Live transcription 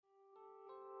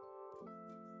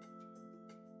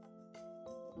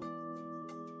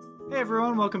Hey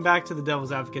everyone, welcome back to the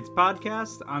Devil's Advocates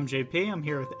podcast. I'm JP. I'm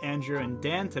here with Andrew and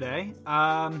Dan today.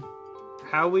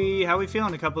 How we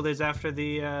feeling a couple days after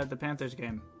the Panthers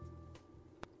game?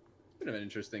 Bit of an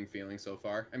interesting feeling so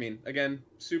far. I mean, again,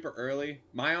 super early.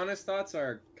 My honest thoughts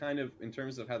are kind of in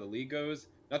terms of how the league goes.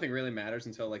 Nothing really matters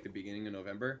until like the beginning of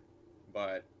November,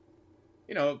 but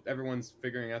everyone's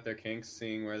figuring out their kinks,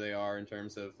 seeing where they are in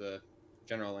terms of the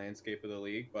general landscape of the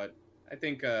league. But I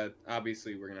think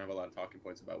obviously we're gonna have a lot of talking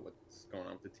points about what's going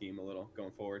on with the team a little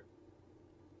going forward.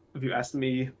 If you asked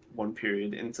me one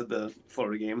period into the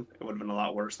Florida game, it would have been a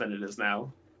lot worse than it is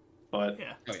now. But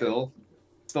still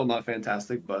not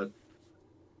fantastic. But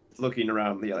looking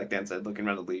around, like Dan said, looking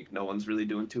around the league, no one's really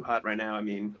doing too hot right now. I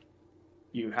mean,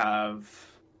 you have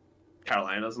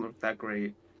Carolina doesn't look that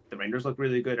great. The Rangers look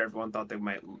really good. Everyone thought they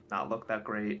might not look that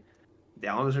great. The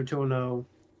Islanders are 2-0,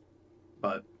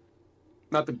 but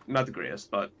not the greatest,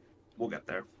 but we'll get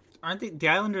there. Aren't the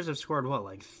Islanders have scored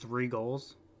like 3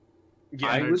 goals? Yeah,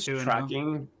 I was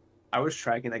tracking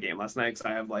that game last night because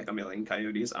I have like a million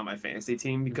Coyotes on my fantasy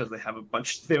team because they have a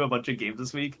bunch of games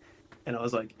this week, and I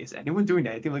was like, is anyone doing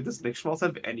anything? Like, does Nick Schmaltz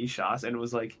have any shots? And it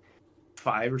was like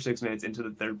 5 or 6 minutes into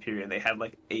the third period, and they had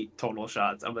like 8 total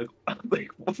shots. I'm like,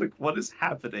 what is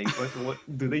happening? Like, what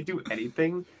do they do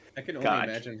anything? I can only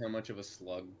imagine how much of a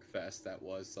slugfest that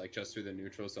was, like just through the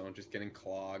neutral zone, just getting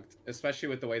clogged. Especially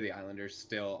with the way the Islanders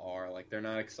still are, like they're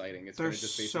not exciting. They're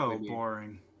just so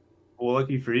boring. Well,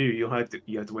 lucky for you, you have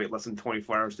to wait less than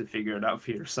 24 hours to figure it out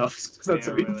for yourself. That's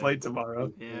a big play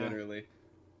tomorrow. Yeah. Literally,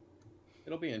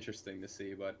 it'll be interesting to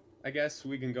see. But I guess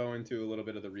we can go into a little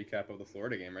bit of the recap of the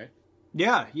Florida game, right?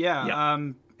 Yeah.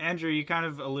 Andrew, you kind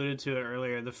of alluded to it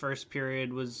earlier. The first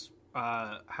period was,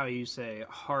 how you say,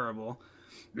 horrible.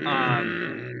 Just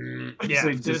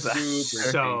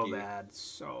so bad.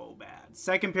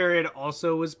 Second period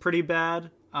also was pretty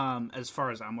bad. As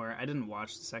far as I'm aware, I didn't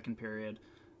watch the second period.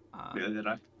 Neither did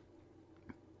I.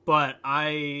 But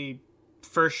I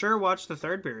for sure watched the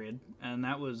third period, and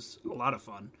that was a lot of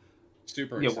fun.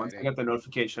 Super exciting. Once I got the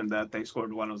notification that they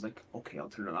scored one, I was like, okay, I'll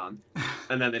turn it on.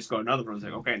 And then they scored another one. I was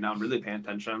like, okay, now I'm really paying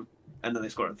attention. And then they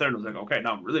scored a third. I was like, okay,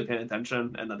 now I'm really paying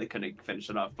attention. And then they couldn't finish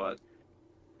it off. But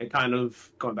it kind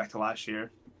of, going back to last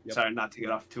year, sorry not to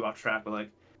get off track, but like,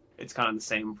 it's kind of the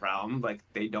same problem. Like,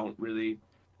 they don't really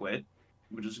quit,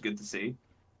 which is good to see.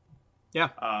 Yeah.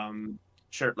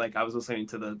 Sure, like, I was listening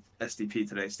to the SDP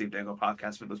today, Steve Dangle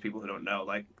podcast, for those people who don't know,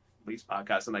 like, Leafs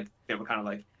podcast, and like, they were kind of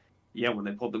like, when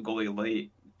they pulled the goalie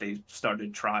late, they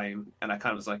started trying, and I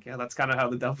kind of was like, that's kind of how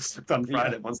the Devils looked on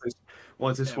Friday.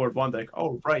 Once they scored one, they're like,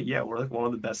 oh, right, we're like one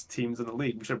of the best teams in the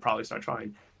league. We should probably start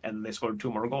trying. And they scored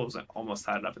 2 more goals and almost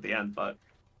tied it up at the end. But,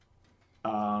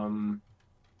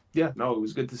 it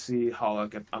was good to see Halla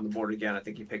get on the board again. I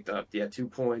think he picked up, 2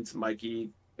 points. Mikey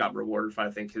got rewarded for,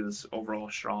 I think, his overall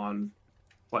strong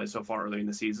play so far early in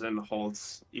the season.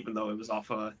 Holtz, even though it was off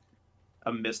a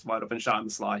missed wide open shot in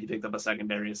the slot, he picked up a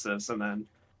secondary assist. And then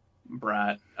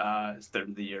Bratt, his third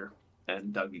of the year,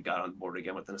 and Dougie got on board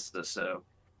again with an assist. So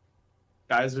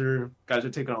guys are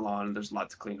taking along. There's a lot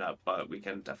to clean up, but we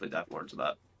can definitely dive more into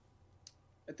that.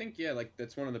 I think, like,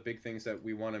 that's one of the big things that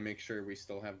we want to make sure we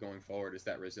still have going forward is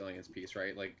that resilience piece,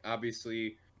 right? Like,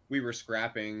 obviously, we were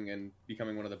scrapping and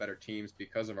becoming one of the better teams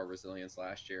because of our resilience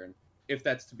last year. And if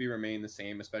that's to be remain the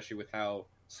same, especially with how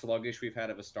sluggish we've had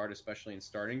of a start, especially in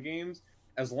starting games,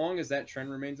 as long as that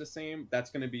trend remains the same, that's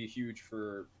going to be huge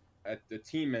for the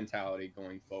team mentality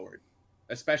going forward,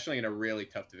 especially in a really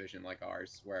tough division like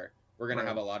ours, where we're going to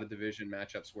have a lot of division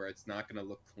matchups where it's not going to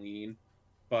look clean.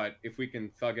 But if we can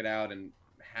thug it out and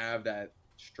have that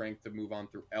strength to move on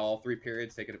through all 3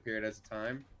 periods, take it a period at a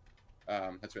time,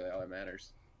 that's really all that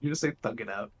matters. You just say thug it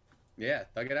out. Yeah,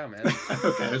 thug it out, man.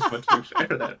 Okay, I just want to share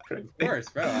that. Of course,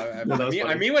 bro.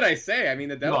 I mean what I say. I mean,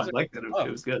 the Devils I like that.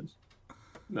 It was good.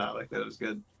 No, I like that. It was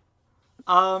good.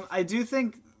 I do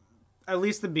think at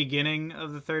least the beginning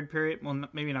of the third period, well,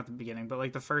 maybe not the beginning, but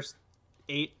like the first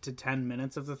 8 to 10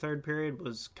 minutes of the third period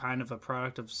was kind of a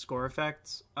product of score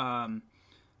effects.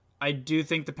 I do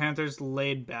think the Panthers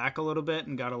laid back a little bit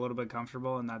and got a little bit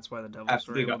comfortable, and that's why the Devils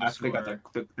were able to score. After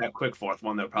they got that quick fourth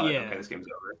one, they're probably okay, this game's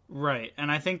over. Right,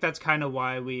 and I think that's kind of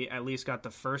why we at least got the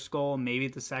first goal, maybe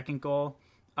the second goal.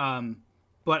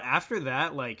 But after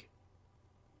that, like,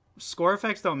 score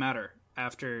effects don't matter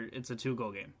after it's a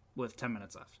 2-goal game with 10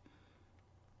 minutes left.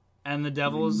 And the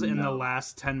Devils in the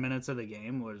last 10 minutes of the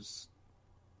game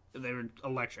they were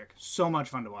electric. So much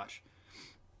fun to watch.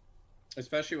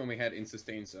 Especially when we had in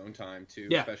sustained zone time too,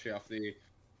 especially off the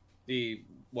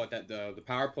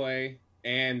power play,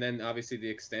 and then obviously the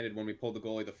extended when we pulled the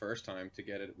goalie the first time to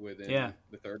get it within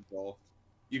the third goal.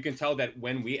 You can tell that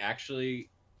when we actually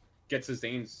get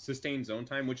sustained zone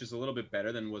time, which is a little bit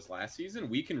better than was last season,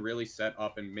 we can really set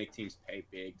up and make teams pay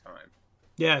big time.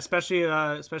 Yeah,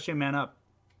 especially man up.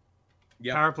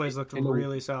 Yep. Power plays looked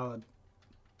really solid.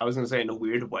 I was going to say, in a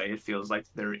weird way, it feels like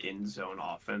their in-zone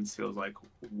offense feels like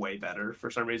way better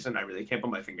for some reason. I really can't put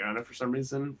my finger on it for some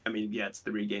reason. I mean, yeah, it's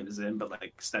 3 games in, but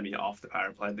like stemming off the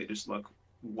power play, they just look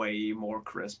way more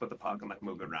crisp with the puck and like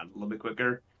moving around a little bit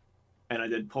quicker. And I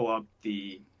did pull up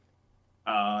the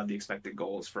expected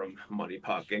goals from Money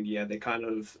Puck, and yeah,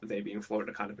 they being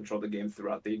Florida kind of controlled the game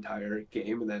throughout the entire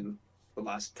game, and then the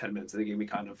last 10 minutes of the game we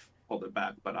kind of pulled it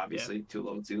back, but obviously too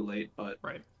low, too late. But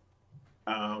right.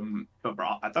 But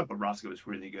I thought Bobrovsky was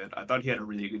really good. I thought he had a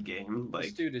really good game. Like,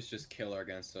 this dude is just killer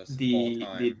against us all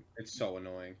time. It's so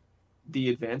annoying. The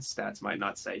advanced stats might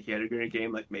not say he had a great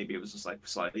game. Like maybe it was just like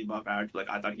slightly above average. Like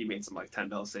I thought he made some like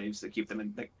 10-bell saves to keep them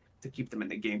in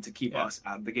the game, to keep us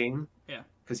out of the game. Yeah,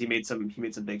 because he made some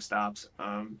big stops.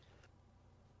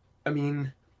 I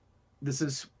mean, this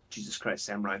is Jesus Christ,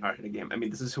 Sam Reinhart in a game. I mean,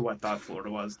 this is who I thought Florida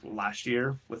was last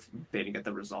year. With they didn't get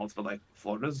the results, but like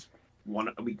Florida's one.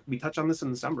 We touched on this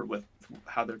in the summer with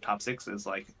how their top 6 is.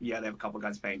 Like, yeah, they have a couple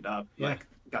guys banged up. Yeah. Like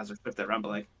guys are fifth around, but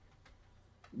like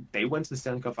they went to the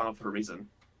Stanley Cup final for a reason,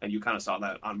 and you kind of saw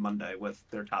that on Monday with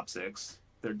their top 6,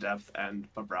 their depth, and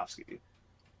Bobrovsky.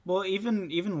 Well,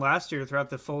 even last year throughout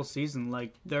the full season,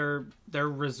 like their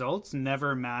results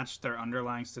never matched their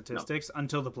underlying statistics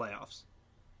until the playoffs.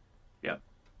 Yeah.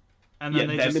 And then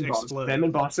they just exploded. Them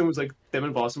and Boston were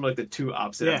like the two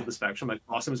opposite ends of the spectrum. Like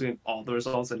Boston was getting all the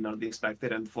results and none of the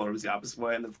expected, and Florida was the opposite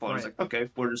way. And then Florida was like, okay,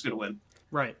 we're just gonna win.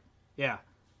 Right. Yeah.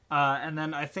 And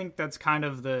then I think that's kind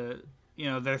of their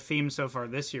theme so far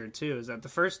this year too, is that the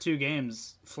first 2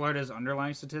 games, Florida's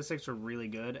underlying statistics were really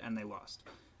good and they lost,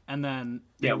 and then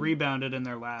they rebounded in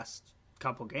their last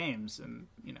couple games, and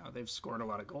they've scored a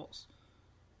lot of goals.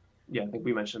 Yeah, I think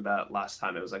we mentioned that last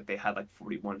time. It was like they had like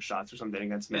 41 shots or something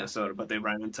against Minnesota, but they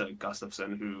ran into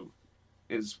Gustafsson, who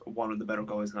is one of the better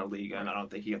goalies in the league, and I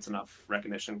don't think he gets enough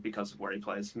recognition because of where he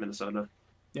plays, Minnesota.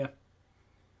 Yeah.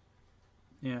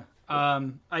 Yeah.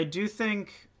 I do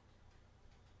think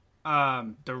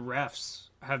the refs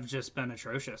have just been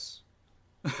atrocious.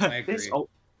 I agree.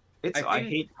 I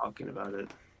hate talking about it.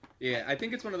 Yeah, I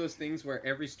think it's one of those things where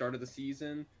every start of the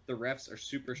season, the refs are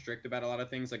super strict about a lot of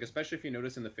things. Like, especially if you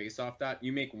notice in the face-off dot,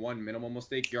 you make one minimal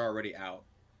mistake, you're already out.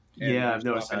 And I've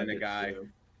noticed that. A guy. Too.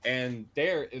 And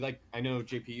they're, like, I know,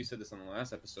 JP, you said this on the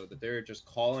last episode, that they're just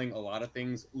calling a lot of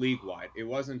things league-wide. It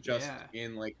wasn't just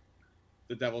in, like,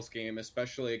 the Devils game,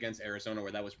 especially against Arizona,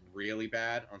 where that was really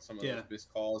bad on some of those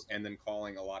missed calls, and then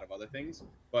calling a lot of other things.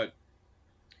 But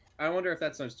I wonder if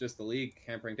that's not just the league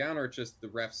hampering down, or just the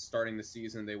refs starting the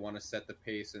season. They want to set the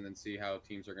pace and then see how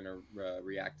teams are going to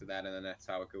react to that, and then that's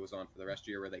how it goes on for the rest of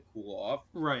the year, where they cool off.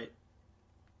 Right.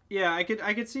 Yeah, I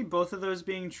could see both of those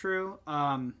being true.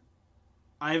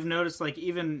 I've noticed, like,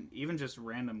 even just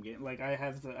random game. Like, I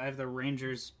have the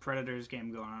Rangers Predators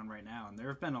game going on right now, and there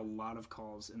have been a lot of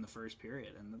calls in the first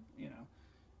period, and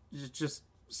just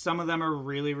some of them are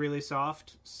really, really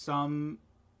soft. Some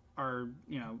are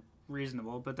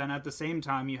reasonable, but then at the same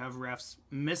time you have refs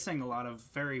missing a lot of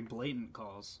very blatant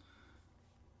calls.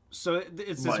 So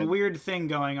it's this weird thing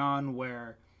going on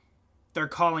where they're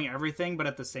calling everything, but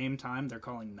at the same time they're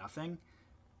calling nothing.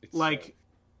 It's like,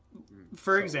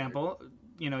 for example,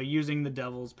 using the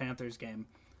Devils Panthers game,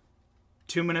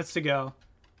 2 minutes to go,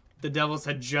 the Devils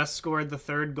had just scored the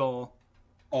 3rd goal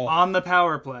on the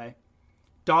power play.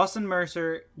 Dawson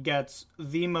Mercer gets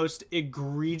the most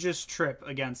egregious trip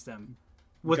against him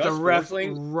with the ref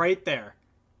right there.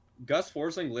 Gus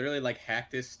Forsling literally like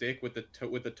hacked his stick with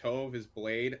the toe of his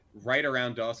blade right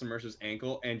around Dawson Mercer's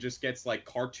ankle and just gets like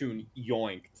cartoon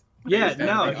yoinked. Yeah,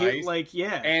 no, he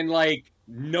and like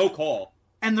no call.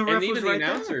 And the ref was right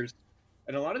announcers, there.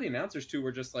 And a lot of the announcers too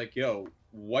were just like, "Yo,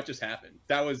 what just happened?"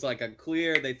 That was like a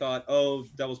clear. They thought, "Oh,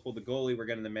 Devils pulled the goalie. We're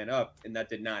getting the man up," and that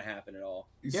did not happen at all.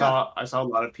 I saw a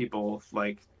lot of people,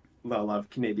 like a lot of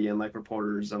Canadian like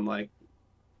reporters and like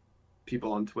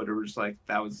people on Twitter were just like,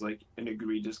 that was like an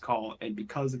egregious call, and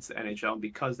because it's the NHL,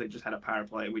 because they just had a power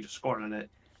play, we just scored on it,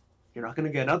 you're not going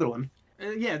to get another one.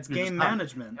 It's game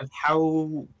management. That's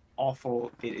how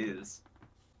awful it is.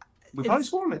 We probably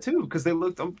scored on it too, because they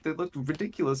looked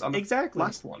ridiculous on the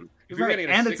last one. Right,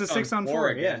 and it's a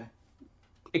 6-on-4 again.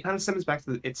 It kind of stems back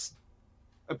to it's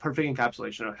a perfect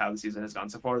encapsulation of how the season has gone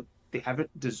so far. They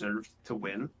haven't deserved to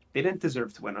win. They didn't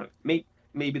deserve to win.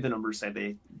 Maybe the numbers say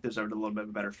they deserved a little bit of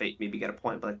a better fate, maybe get a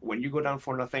point. But like, when you go down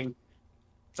 4-0,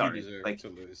 sorry, like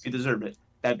you deserved it.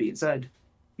 That being said,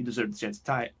 you deserve the chance to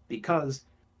tie it, because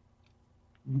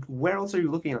where else are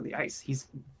you looking on the ice?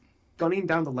 gunning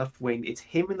down the left wing. It's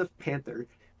him and the Panther.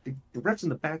 The ref's in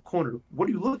the back corner. What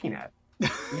are you looking at?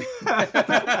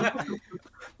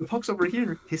 The puck's over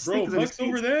here. His stick is in his puck's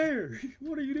over there.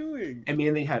 What are you doing? I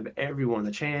mean, they have everyone,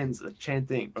 the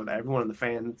chanting, or everyone in the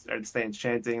fans or the stands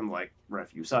chanting. I'm like,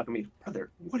 ref, you suck. I mean, brother,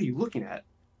 what are you looking at?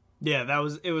 Yeah,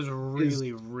 it was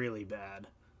really, really bad.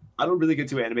 I don't really get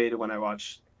too animated when I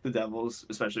watch the Devils,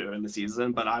 especially during the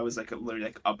season, but I was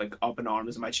literally up in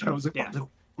arms in my chair. I was like, yeah.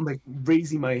 I'm like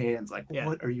raising my hands, like,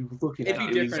 what are you looking at? It'd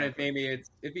be different if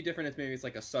maybe it's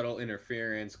like a subtle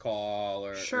interference call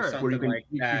or something like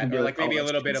that, or like maybe a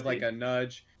little bit of like a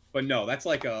nudge. But no, that's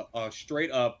like a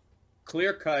straight up,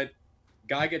 clear cut.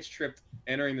 Guy gets tripped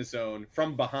entering the zone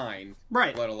from behind,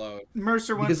 right? Let alone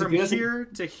Mercer went from here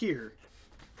to here,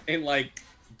 and like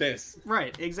this,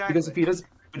 right? Exactly. Because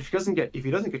if he doesn't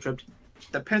get tripped,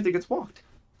 the Panther gets walked,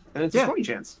 and it's a scoring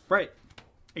chance. Right.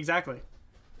 Exactly.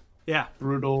 Yeah.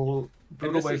 Brutal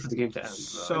way for the game to end.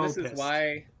 So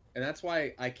that's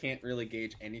why I can't really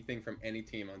gauge anything from any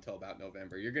team until about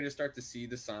November. You're going to start to see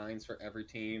the signs for every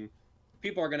team.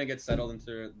 People are going to get settled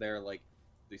into their like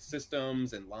the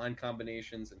systems and line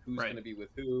combinations and who's going to be with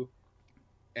who,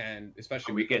 and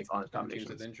especially we get line combinations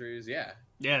with injuries. Yeah.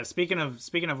 Yeah. Speaking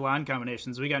of line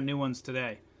combinations, we got new ones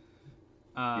today.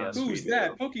 Yes, who's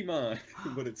that Pokemon?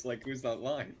 But it's like, who's that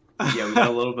line? Yeah, we got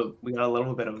a little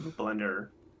bit of a blender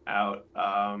out.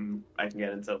 I can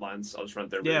get into lines. I'll just run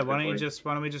through. Yeah, why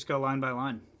don't we just go line by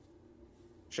line?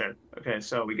 Sure. Okay,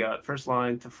 so we got first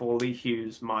line Toffoli,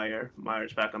 Hughes, Meyer.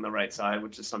 Meyer's back on the right side,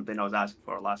 which is something I was asking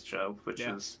for last show, which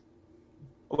is.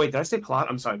 Oh wait, did I say Plot?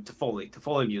 I'm sorry, Toffoli.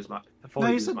 Toffoli, Hughes, Meyer. No,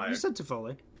 you said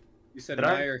Toffoli. You said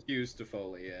Meyer, Hughes,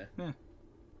 Toffoli. Yeah.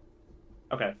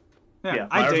 Okay. Yeah,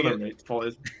 I dig it.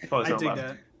 I dig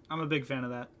that. I'm a big fan of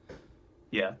that.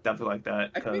 Yeah, definitely like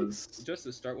that. Because just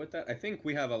to start with that, I think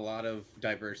we have a lot of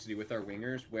diversity with our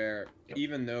wingers where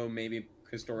even though maybe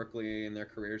historically in their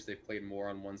careers they've played more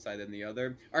on one side than the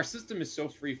other, our system is so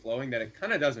free-flowing that it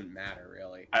kind of doesn't matter,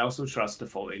 really. I also trust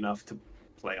Toffoli enough to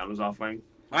play on his off wing.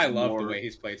 I love the way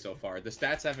he's played so far. The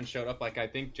stats haven't showed up. Like, I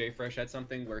think Jay Fresh had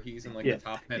something where he's in, like, the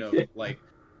top 10 of, like...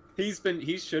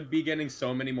 He should be getting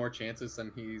so many more chances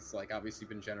than he's, like, obviously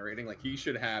been generating. Like, he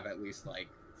should have at least, like,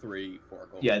 3-4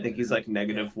 goals. Yeah, I think he's like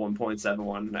negative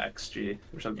 1.71 XG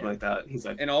or something like that. He's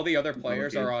like, and all the other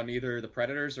players are on either the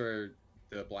Predators or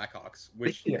the Blackhawks,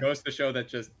 which goes to show that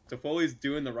just Toffoli's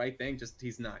doing the right thing. Just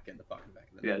he's not getting the puck back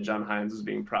in the net. Yeah, John Hines is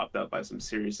being propped up by some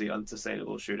seriously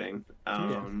unsustainable shooting.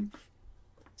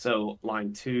 So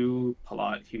line 2,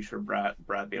 Palat, Husher, Brad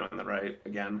being on the right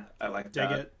again. I like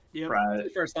that. It. Yep.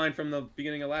 The first line from the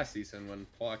beginning of last season when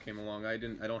Palat came along. I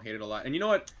don't hate it a lot. And you know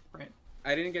what? Right.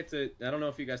 I don't know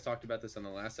if you guys talked about this on the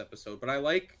last episode, but I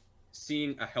like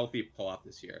seeing a healthy Palat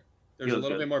this year. There's a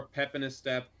little bit more pep in his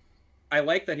step. I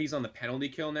like that he's on the penalty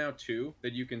kill now too.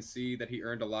 That you can see that he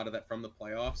earned a lot of that from the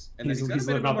playoffs, and he's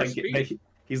living off that.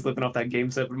 He's living off that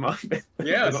game 7 month.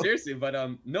 Yeah, seriously. But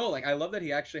no, like I love that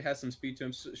he actually has some speed to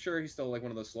him. Sure, he's still like one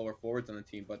of the slower forwards on the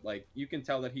team, but like you can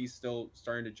tell that he's still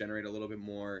starting to generate a little bit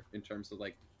more in terms of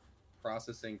like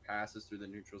processing passes through the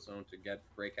neutral zone to get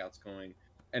breakouts going.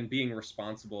 And being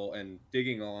responsible and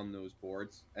digging on those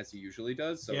boards as he usually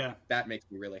does. So that makes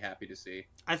me really happy to see.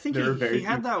 I think he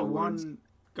had that one...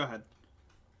 Go ahead.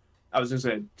 I was going to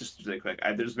say, just really quick,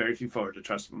 there's very few forwards to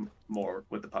trust more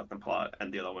with the puck than Plot,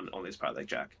 and the other one only is probably like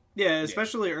Jack. Yeah,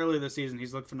 especially early this season,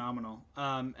 he's looked phenomenal.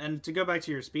 And to go back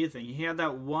to your speed thing, he had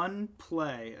that one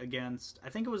play against, I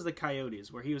think it was the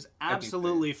Coyotes, where he was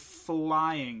absolutely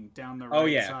flying down the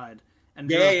right side.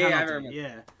 And I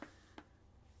remember.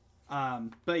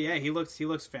 But yeah, he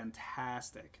looks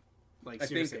fantastic. Like,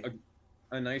 seriously. I think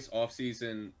a nice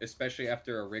offseason, especially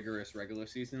after a rigorous regular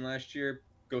season last year,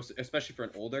 goes especially for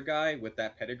an older guy with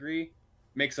that pedigree,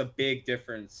 makes a big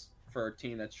difference for a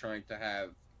team that's trying to have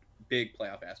big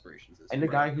playoff aspirations. And the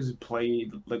guy who's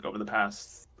played like over the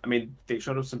past, I mean, they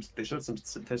showed some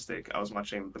statistic. I was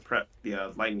watching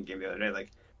the Lightning game the other day.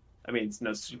 Like, I mean, it's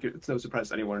no surprise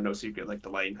to anyone, or no secret. Like the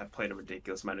Lightning have played a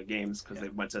ridiculous amount of games because they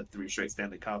went to 3 straight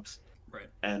Stanley Cups. Right.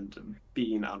 And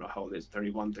being, I don't know how old it is,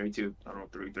 31, 32, I don't know,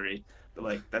 33, but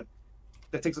like that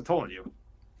takes a toll on you.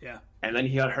 Yeah. And then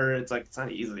he got hurt. It's like, it's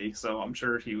not easy. So I'm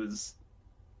sure he was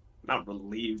not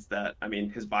relieved that, I mean,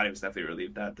 his body was definitely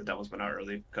relieved that the Devils went out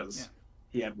early because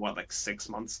he had, like 6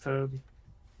 months to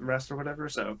rest or whatever.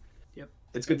 So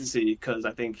it's good to see because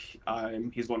I think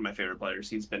he's one of my favorite players.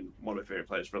 He's been one of my favorite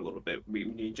players for a little bit. Me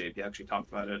and JP actually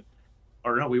talked about it.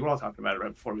 Or no, we were all talking about it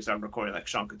right before we started recording. Like,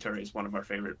 Sean Couturier is one of our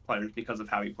favorite players because of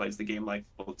how he plays the game, like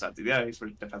both sides of the ice, we're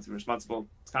defensively responsible.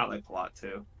 It's kind of like Palat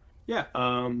too. Yeah.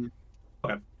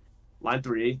 Okay. Line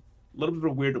 3, a little bit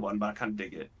of a weird one, but I kind of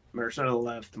dig it. Mercer on the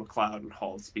left, McLeod and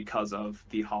Holtz because of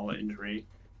the Hall injury.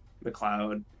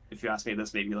 McLeod, if you asked me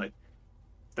this maybe like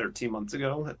 13 months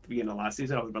ago at the beginning of last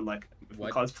season, I would have been like, if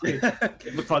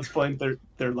McLeod's playing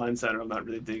third line center, I'm not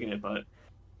really digging it, but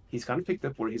he's kind of picked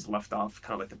up where he's left off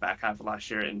kind of like the back half of last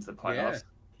year into the playoffs.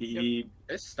 His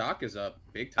stock is up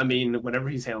big time. I mean, whenever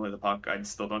he's handling the puck, I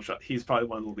still don't trust. He's probably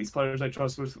one of the least players I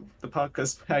trust with the puck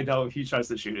because I know if he tries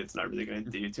to shoot, it's not really going to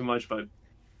do too much. But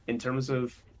in terms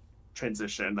of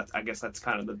transition, I guess that's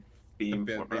kind of the theme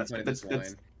for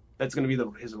that's going to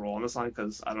be his role on this line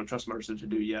because I don't trust Mercer to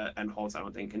do it yet, and Holtz I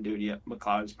don't think can do it yet.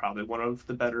 McLeod is probably one of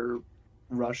the better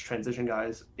rush transition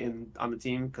guys on the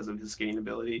team because of his skating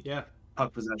ability. Yeah,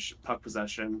 puck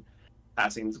possession,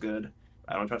 passing is good.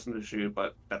 I don't trust him to shoot,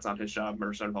 but that's not his job.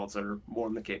 Mercer and Holtz are more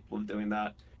than capable of doing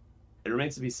that. It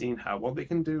remains to be seen how well they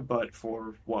can do, but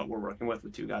for what we're working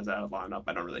with two guys out of lineup,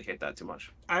 I don't really hate that too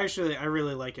much. I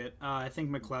really like it. I think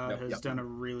McLeod has done a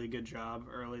really good job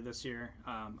early this year.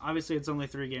 Obviously, it's only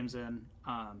 3 games in,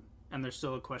 and there's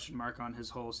still a question mark on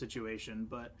his whole situation.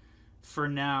 But for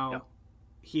now,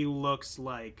 he looks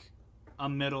like a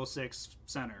middle 6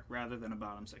 center rather than a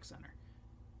bottom 6 center.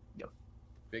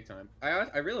 Big time.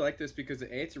 I really like this because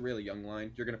it's a really young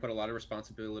line. You're going to put a lot of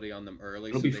responsibility on them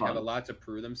early, so they have a lot to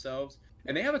prove themselves.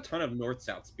 And they have a ton of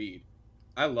north-south speed.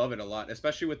 I love it a lot,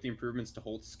 especially with the improvements to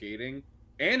Holt's skating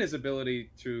and his ability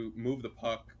to move the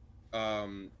puck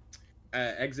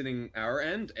exiting our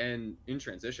end and in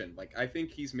transition. Like, I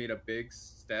think he's made a big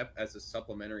step as a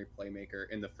supplementary playmaker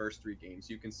in the first 3 games.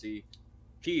 You can see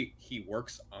he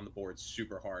works on the board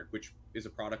super hard, which is a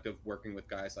product of working with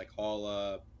guys like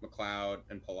Halla, McLeod,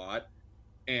 and Palat,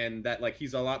 and that like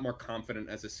he's a lot more confident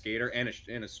as a skater and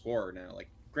a scorer now. Like,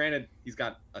 granted, he's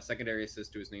got a secondary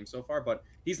assist to his name so far, but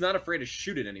he's not afraid to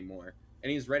shoot it anymore,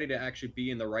 and he's ready to actually be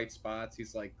in the right spots.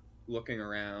 He's like looking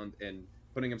around and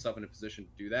putting himself in a position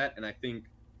to do that, and I think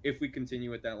if we continue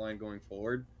with that line going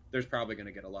forward, there's probably going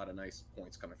to get a lot of nice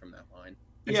points coming from that line.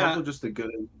 It's also just a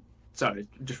good. Sorry,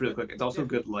 just really quick. It's also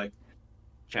good, like,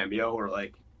 cameo or,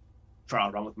 like,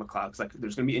 trial run with McLeod. Because, like,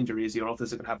 there's going to be injuries. You don't know if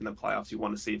this is going to happen in the playoffs. You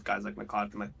want to see if guys like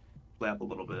McLeod can, like, play up a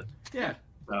little bit. Yeah.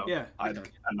 So, I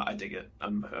dig it.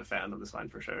 I'm a fan of this line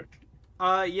for sure.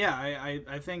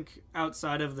 I think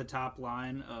outside of the top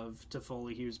line of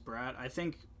Toffoli, Hughes, Bratt, I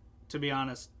think, to be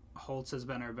honest, Holtz has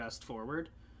been our best forward.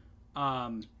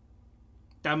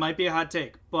 That might be a hot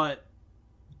take, but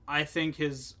I think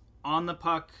his on the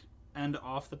puck and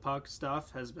off the puck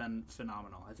stuff has been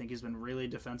phenomenal. I think he's been really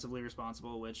defensively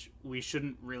responsible, which we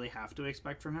shouldn't really have to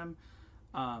expect from him.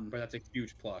 But that's a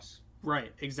huge plus.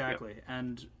 Right, exactly. Yep.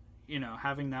 And,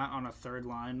 having that on a third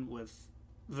line with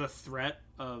the threat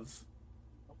of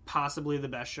possibly the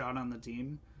best shot on the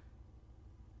team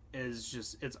is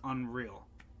just, it's unreal.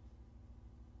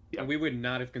 And we would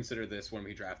not have considered this when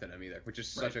we drafted him either, which is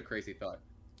such a crazy thought.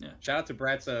 Yeah. Shout out to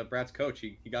Brad's coach.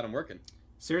 He got him working.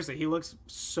 Seriously, he looks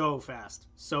so fast.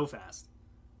 So fast.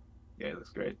 Yeah, he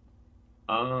looks great.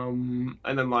 And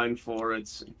then line 4,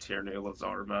 it's Tierney,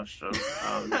 Lazar, Bastian.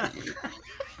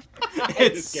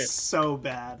 It's so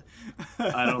bad.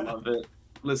 I don't love it.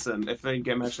 Listen, if they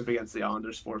get matched up against the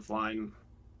Islanders' 4th line,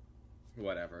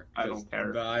 whatever. I don't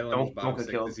care. The Islanders' bottom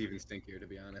 6 is even stinkier, to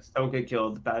be honest. Don't get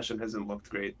killed. Bastian hasn't looked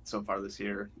great so far this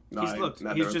year. He's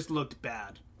just looked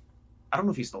bad. I don't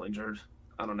know if he's still injured.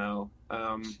 I don't know.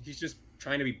 He's just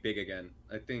trying to be big again.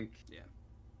 I think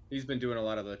he's been doing a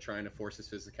lot of the trying to force his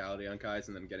physicality on guys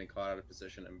and then getting caught out of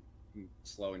position and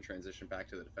slow in transition back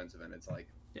to the defensive end. It's like,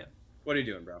 what are you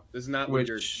doing, bro? This is not what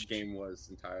your game was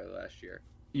entirely last year.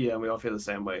 Yeah, we all feel the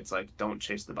same way. It's like, don't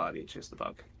chase the body, chase the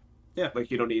puck. Yeah,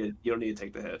 like you don't need to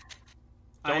take the hit.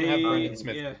 Don't have Brendan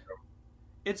Smith. Yeah.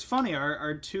 It's funny.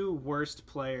 Our 2 worst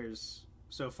players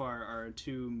so far are our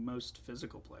 2 most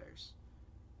physical players.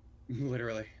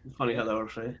 Literally. Funny how that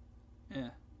works, right? Yeah,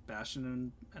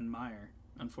 Bastian and Meyer,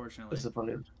 unfortunately. This is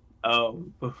funny. Oh,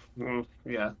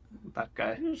 yeah, that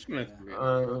guy. Let's be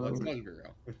real.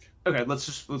 Okay,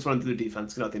 let's run through the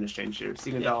defense. Nothing has changed here.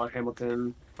 Siegenthaler,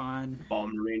 Hamilton, fine. Ball,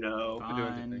 Marino,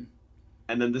 fine.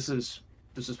 And then this is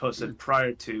posted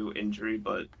prior to injury,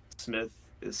 but Smith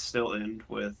is still in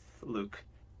with Luke.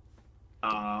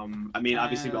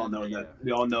 Obviously we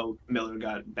all know Miller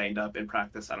got banged up in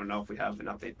practice. I don't know if we have an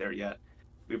update there yet.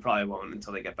 We probably won't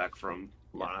until they get back from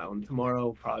Long Island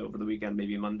tomorrow, probably over the weekend,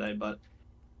 maybe Monday. But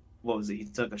what was it? He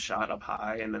took a shot up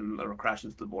high and then crashed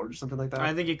into the board or something like that?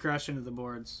 I think he crashed into the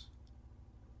boards.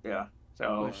 Yeah.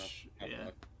 So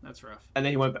that's rough. And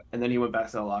then he went back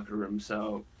to the locker room.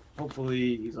 So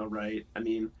hopefully he's all right. I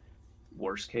mean,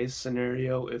 worst case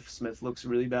scenario, if Smith looks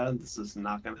really bad, this is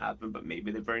not going to happen. But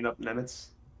maybe they bring up Nemitz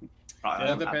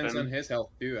Well, it depends on his health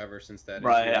too. Ever since that,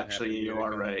 right? Actually, you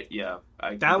are right. Yeah,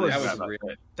 that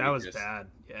was bad.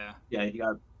 Yeah, he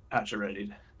got patch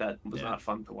already. That was not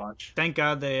fun to watch. Thank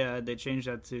God they changed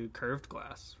that to curved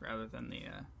glass rather than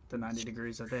the 90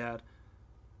 degrees that they had.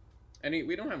 And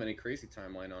we don't have any crazy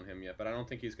timeline on him yet, but I don't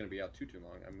think he's going to be out too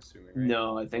long. I'm assuming. Right?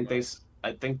 No, I think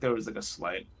there was like a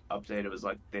slight update. It was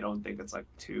like they don't think it's like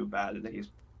too bad, and that he's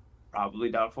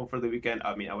probably doubtful for the weekend.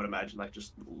 I mean, I would imagine like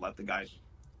just let the guy.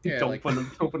 Don't put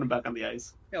him back on the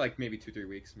ice. Yeah, like maybe 2-3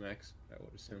 weeks max. I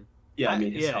would assume. Yeah, I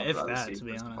mean, if that, to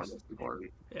be honest.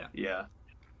 Important. Yeah. Yeah.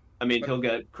 I mean, he'll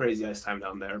get crazy ice time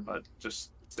down there, but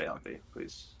just stay healthy,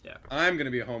 please. Yeah. I'm gonna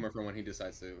be a homer for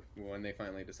when they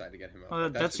finally decide to get him out. Oh,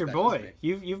 that's your boy.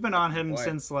 You've been on him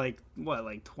since like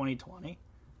 2020.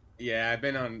 Yeah, I've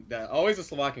been on always the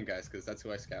Slovakian guys because that's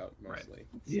who I scout mostly.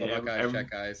 Right. Slovak guys, Czech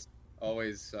guys,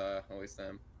 always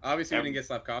them. Obviously, we didn't get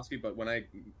Slavkovsky, but when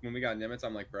we got Nimitz,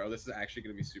 I'm like, bro, this is actually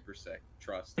gonna be super sick.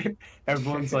 Trust.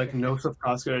 Everyone's like, no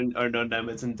Slavkovsky or no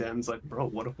Nimitz, and Dan's like, bro,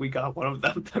 what if we got one of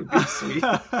them? That'd be sweet.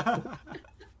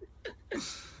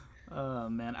 Oh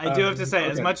man, I do have to say,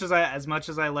 as much as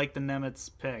I like the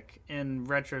Nemitz pick, in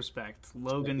retrospect,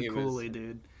 Logan Cooley,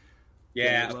 dude.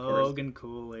 Yeah, Logan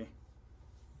Cooley.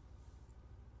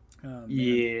 Oh,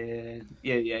 yeah.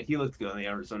 He looked good in the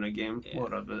Arizona game. Yeah.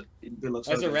 What of it? He looked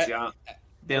so good.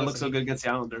 Dan looks so good against the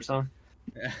Islanders, huh?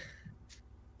 Yeah.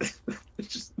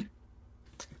 Just.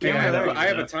 I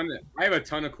have a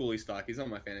ton of Cooley stock. He's on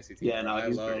my fantasy team. Yeah, no,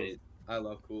 he's great. I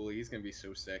love Cooley. He's gonna be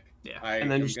so sick. Yeah, I'm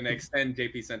gonna extend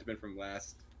JP's sentiment from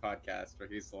last podcast, where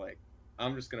he's like,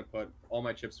 "I'm just gonna put all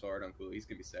my chips forward on Cooley. He's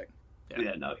gonna be sick."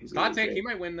 Yeah, no, he's. Hot take: he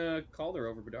might win the Calder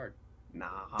over Bedard. Nah,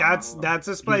 that's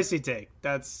a spicy take.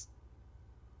 That's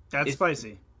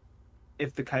spicy.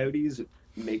 If the Coyotes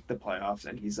make the playoffs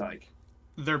and he's like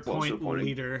their point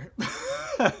leader,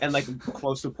 and like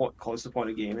close to point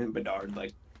a game, and Bedard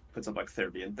like puts up like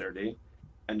 30 and 30.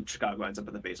 And Chicago ends up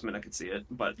in the basement, I could see it.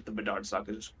 But the Bedard stock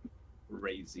is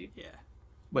crazy. Yeah.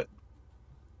 But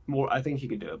I think he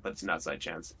could do it, but it's an outside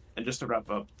chance. And just to wrap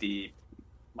up the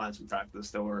lines from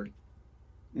practice, there were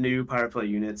new power play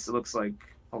units. It looks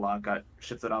like a lot got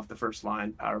shifted off the first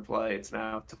line power play. It's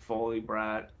now Toffoli,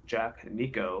 Brad, Jack,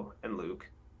 Nico, and Luke.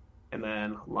 And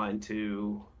then line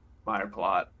 2, Meyer,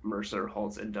 Plot, Mercer,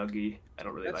 Holtz, and Dougie. I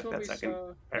don't really like that second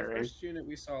pairing. The first unit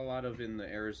we saw a lot of in the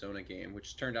Arizona game,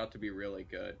 which turned out to be really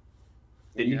good.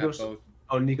 Did Nico?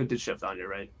 Oh, Nico did shift on you,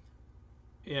 right?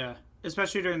 Yeah,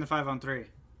 especially during the 5-on-3.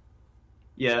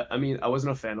 Yeah, I mean, I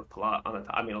wasn't a fan of Palat on the.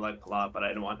 I mean, I like Palat, but I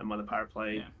didn't want him on the power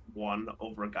play one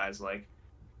over guys like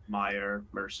Meyer,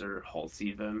 Mercer, Holtz,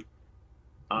 even.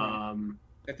 I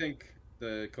think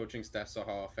the coaching staff saw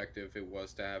how effective it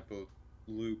was to have both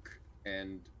Luke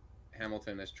and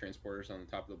Hamilton as transporters on the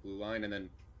top of the blue line, and then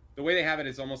the way they have it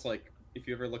is almost like if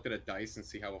you ever looked at a dice and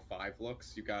see how a 5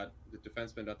 looks. You got the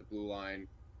defenseman at the blue line.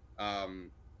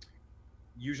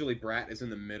 Usually Bratt is in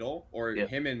the middle, or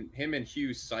him and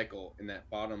Hughes cycle in that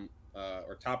bottom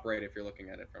or top right if you're looking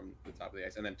at it from the top of the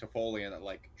ice, and then Toffoli in that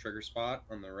like trigger spot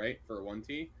on the right for a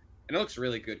 1T, and it looks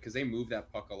really good because they move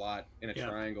that puck a lot in a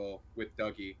triangle with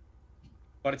Dougie.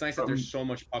 But it's nice that there's so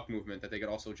much puck movement that they could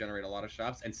also generate a lot of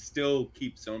shots and still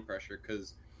keep zone pressure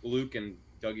because Luke and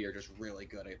Dougie are just really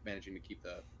good at managing to keep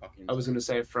the puck in. I was going to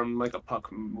say, from like a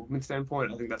puck movement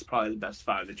standpoint, I think that's probably the best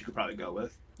 5 that you could probably go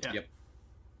with. Yeah. Yep.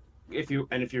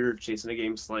 If you're chasing a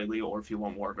game slightly, or if you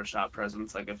want more of a shot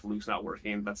presence, like if Luke's not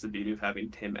working, that's the beauty of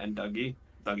having Tim and Dougie.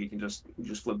 Dougie can just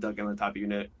flip Dougie on the top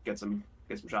unit, get some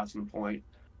shots from the point.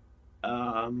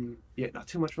 Not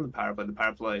too much from the power play. The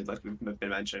power play, like we've been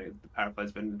mentioning, the power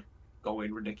play's been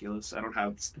going ridiculous. I don't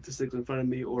have statistics in front of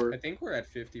me, or I think we're at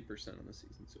 50% on the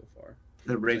season so far.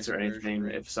 The rates or anything.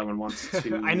 If someone wants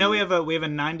to, I know we have a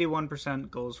 91%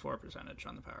 goals for percentage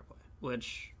on the power play,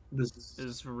 which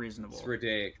is reasonable. It's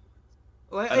ridiculous.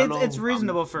 Well, it's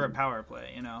reasonable for a power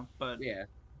play, but yeah.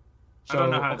 I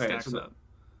don't know how it stacks up.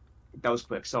 That was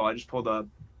quick. So I just pulled up.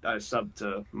 I subbed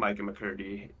to Mike and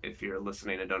McCurdy. If you're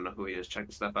listening and don't know who he is, check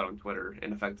the stuff out on Twitter.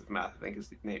 Ineffective Math, I think his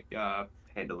name,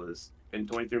 handle is. In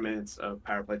 23 minutes of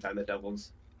power play time, the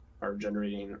Devils are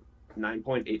generating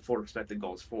 9.84 expected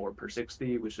goals for per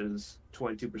 60, which is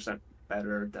 22%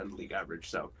 better than the league average.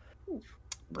 So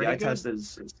the eye test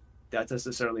is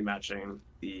certainly matching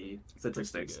the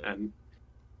statistics, and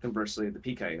conversely, the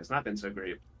PK has not been so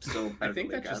great. Still, I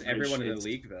think that's just everyone in the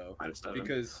league, though,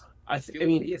 because I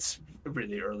mean it's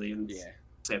really early in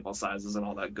sample sizes and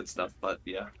all that good stuff, but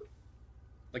yeah.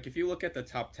 Like if you look at the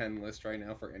top 10 list right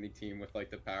now for any team with like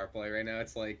the power play right now,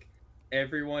 it's like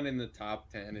everyone in the top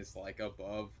 10 is like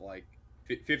above like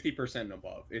 50% and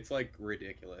above. It's like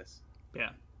ridiculous. Yeah.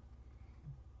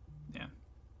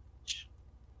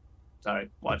 Sorry,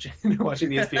 watching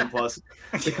ESPN Plus.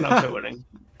 The Canucks are winning.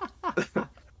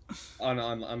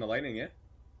 on the Lightning, yeah.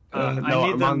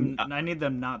 I need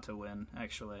them not to win,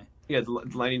 actually. Yeah, the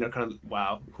Lightning are kind of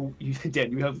wow.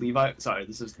 Dan, you have Levi. Sorry,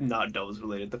 this is not Devils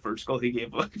related. The first goal he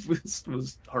gave up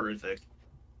was horrific.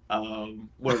 Where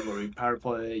were we? Power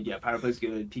play. Yeah, power play's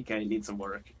good. PK needs some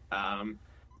work. I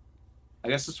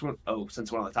guess since we're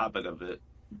on the topic of it,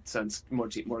 since more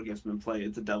games have been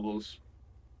played, the Devils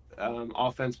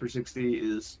offense per 60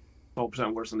 is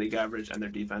 12% worse than league average, and their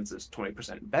defense is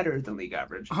 20% better than league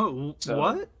average. Oh, so,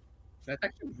 what? That's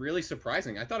actually really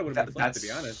surprising. I thought it would have been flipped, to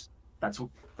be honest. That's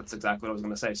exactly what I was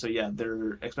going to say. So yeah,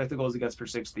 their expected goals against per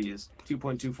 60 is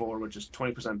 2.24, which is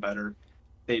 20% better.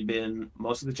 They've been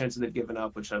most of the chances they've given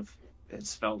up,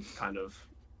 it's felt kind of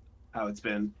how it's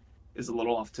been, is a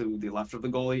little off to the left of the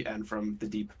goalie and from the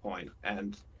deep point.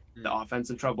 And the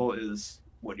offensive trouble is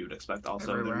what you would expect.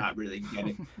 Also, everywhere.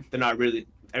 They're not really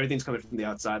everything's coming from the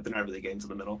outside. They're not really getting to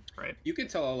the middle. Right. You could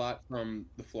tell a lot from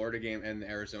the Florida game and the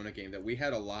Arizona game that we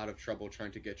had a lot of trouble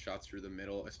trying to get shots through the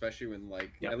middle, especially when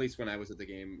at least when I was at the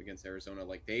game against Arizona,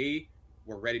 they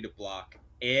were ready to block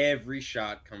every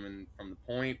shot coming from the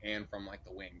point and from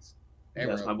the wings.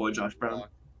 That's my boy Josh Brown.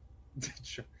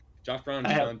 Josh Brown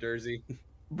is on Jersey.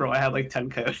 Bro, I had 10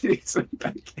 coyotes in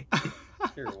that game.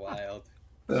 You're wild.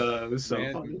 It was so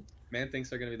funny. Man thinks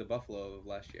they're gonna be the Buffalo of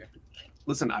last year.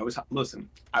 Listen, I was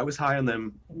high on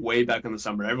them way back in the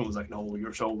summer. Everyone was like, "No,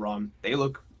 you're so wrong." They're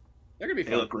gonna be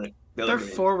fun. They look great. Their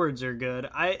forwards are good.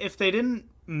 If they didn't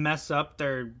mess up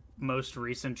their most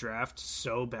recent draft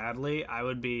so badly, I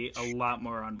would be a lot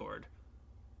more on board.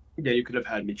 Yeah, you could have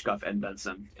had Michkov and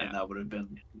Benson, and that would have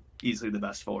been easily the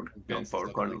best forward going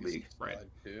forward part of the league. Right.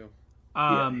 Too.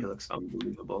 He looks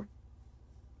unbelievable.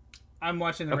 I'm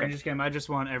watching the Rangers game. I just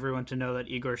want everyone to know that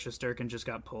Igor Shesterkin just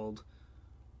got pulled.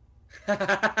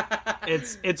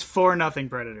 It's 4-0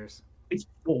 Predators. It's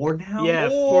 4 now? Yeah,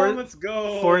 let's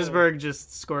go. Forsberg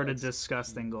just scored a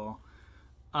disgusting goal.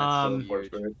 I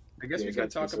guess we can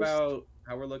talk about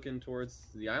how we're looking towards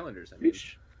the Islanders. I mean,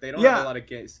 they don't have a lot of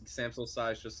sample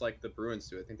size, just like the Bruins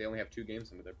do. I think they only have 2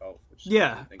 games under their belt.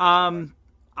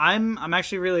 I'm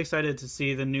actually really excited to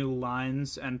see the new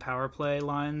lines and power play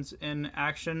lines in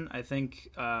action. I think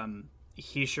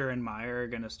Heischer and Meyer are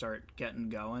going to start getting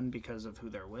going because of who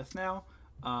they're with now.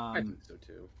 I think so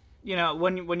too.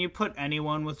 When you put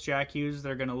anyone with Jack Hughes,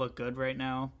 they're going to look good right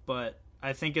now. But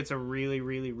I think it's a really,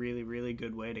 really, really, really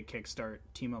good way to kickstart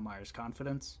Timo Meyer's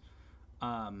confidence.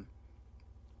 I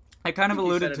kind of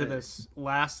alluded to this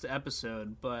last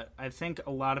episode, but I think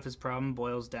a lot of his problem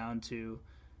boils down to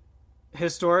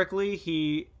historically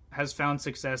he has found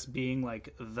success being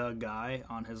the guy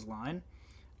on his line.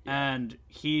 Yeah. And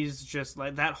he's just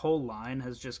that whole line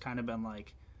has just kind of been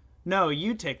no,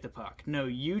 you take the puck. No,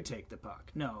 you take the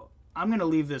puck. No, I'm going to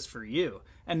leave this for you.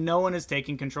 And no one is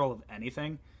taking control of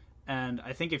anything. And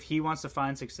I think if he wants to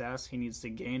find success, he needs to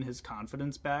gain his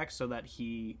confidence back so that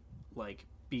he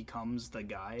becomes the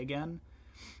guy again.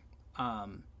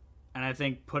 And I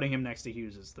think putting him next to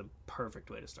Hughes is the perfect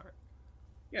way to start.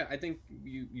 Yeah, I think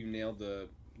you nailed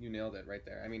it right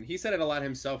there. I mean, he said it a lot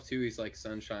himself too. He's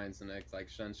sun shines the next,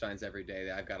 sun shines every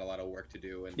day. I've got a lot of work to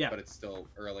do, but it's still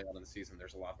early on in the season.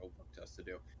 There's a lot of work to us to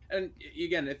do. And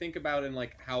again, I think about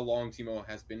how long Timo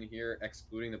has been here,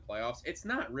 excluding the playoffs. It's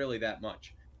not really that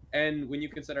much. And when you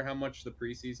consider how much the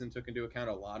preseason took into account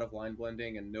a lot of line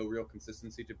blending and no real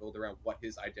consistency to build around what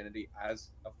his identity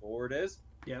as a forward is,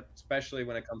 especially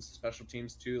when it comes to special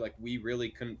teams too, we really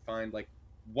couldn't find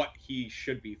what he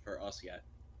should be for us yet.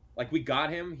 We got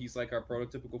him. He's our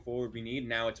prototypical forward we need.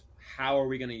 Now it's how are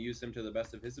we going to use him to the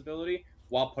best of his ability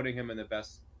while putting him in the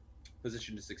best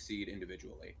position to succeed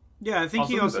individually. Yeah, I think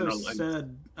he also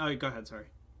said... Oh, go ahead, sorry.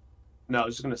 No, I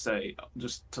was just going to say,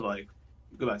 just to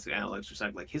go back to the analytics for a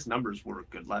second, his numbers were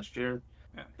good last year.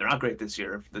 Yeah. They're not great this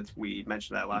year. We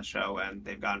mentioned that last show, and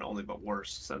they've gotten only but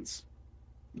worse since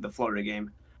the Florida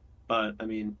game. But, I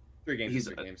mean... 3 games.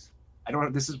 I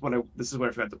don't. This is what I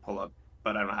forgot to pull up,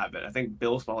 but I don't have it. I think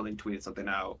Bill Spalding tweeted something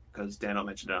out because Daniel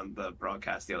mentioned it on the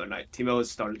broadcast the other night. Timo has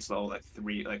started slow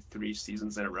three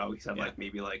seasons in a row. He's had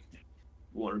maybe 1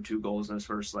 or 2 goals in his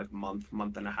first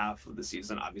month and a half of the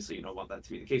season. Obviously, you don't want that to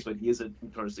be the case, but he is a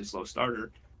notoriously slow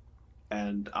starter,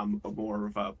 and I'm more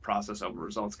of a process over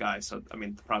results guy. So I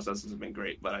mean, the process hasn't been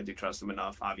great, but I do trust him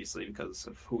enough, obviously, because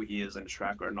of who he is and his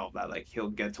track record and all that. He'll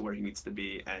get to where he needs to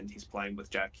be, and he's playing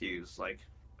with Jack Hughes.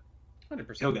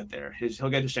 100%. He'll get there. He'll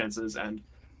get his chances, and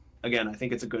again, I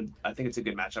think it's a good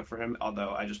matchup for him. Although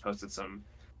I just posted some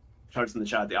charts in the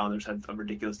chat. The Islanders had a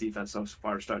ridiculous defense so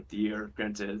far to start the year.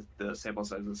 Granted, the sample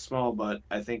size is small, but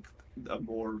I think a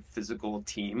more physical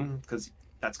team, because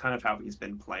that's kind of how he's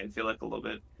been playing. I feel like a little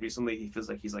bit recently, he feels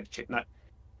like he's like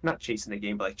not chasing the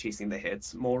game, but like chasing the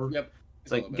hits more. Yep.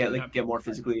 It's like get more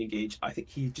physically engaged. I think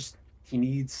he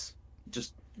needs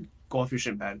just go off your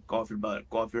shin pad, go off your butt,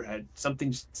 go off your head.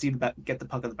 Something, just see the back, get the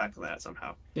puck on the back of that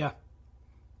somehow. Yeah.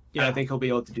 And I think he'll be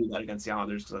able to do that against the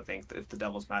Islanders because I think that if the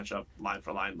Devils match up line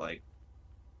for line, like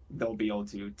they'll be able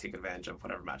to take advantage of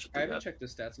whatever matchup. I haven't checked the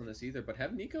stats on this either, but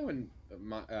have Nico and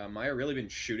Meyer really been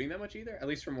shooting that much either? At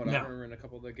least from what I remember in a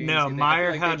couple of the games. No,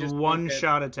 Meyer had one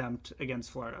shot attempt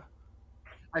against Florida.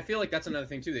 I feel like that's another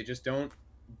thing too. They just don't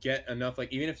get enough.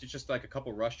 Like even if it's just like a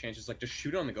couple rush chances, like just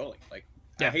shoot on the goalie. Like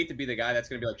I hate to be the guy that's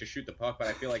going to be like just shoot the puck, but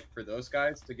I feel like for those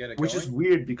guys to get it, which is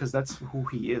weird because that's who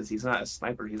he is. He's not a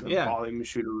sniper. He's a volume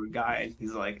shooter guy.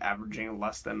 He's like averaging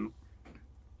less than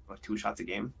 2 shots a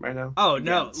game right now. Oh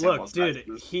no, look, dude,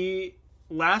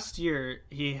 last year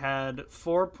he had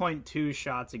 4.2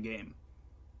 shots a game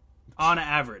on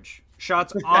average.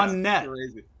 Shots on net.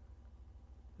 Crazy.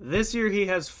 This year he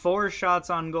has 4 shots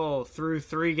on goal through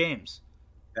 3 games.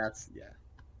 That's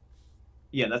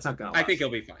Yeah, that's not gonna last. I think he'll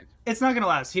be fine. It's not gonna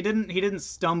last. He didn't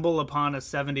stumble upon a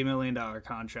 $70 million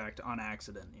contract on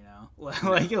accident, you know?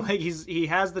 like he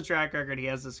has the track record, he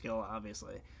has the skill,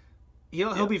 obviously.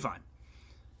 He'll be fine.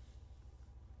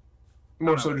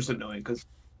 More so just annoying because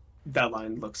that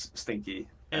line looks stinky.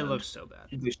 It looks so bad.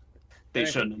 They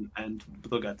shouldn't, and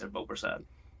they'll get there, but we're sad.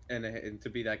 And to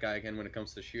be that guy again when it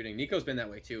comes to shooting, Nico's been that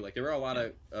way too. Like there were a lot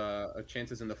of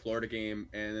chances in the Florida game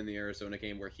and in the Arizona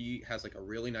game where he has like a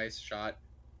really nice shot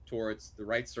towards the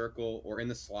right circle or in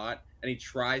the slot, and he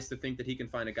tries to think that he can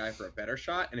find a guy for a better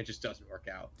shot, and it just doesn't work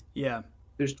out. Yeah,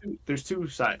 there's two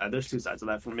sides of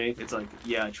that for me. It's like,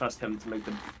 yeah, I trust him to make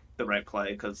the right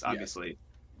play because obviously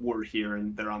we're here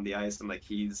and they're on the ice, and like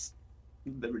he's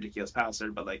the ridiculous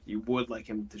passer, but like you would like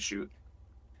him to shoot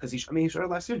because he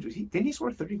started last year. Didn't he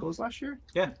score 30 goals last year?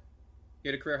 Yeah, he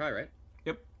had a career high, right?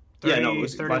 Yep. 30, it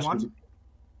was 31.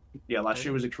 Last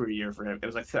year was a career year for him. It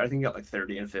was like I think he got like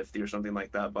 30 and 50 or something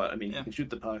like that. But I mean, he can shoot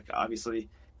the puck. Obviously,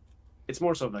 it's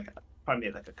more so like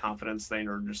probably like a confidence thing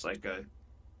or just like a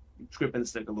gripping the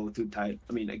stick a little too tight.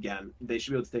 I mean, again, they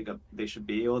should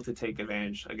be able to take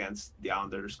advantage against the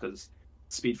Islanders because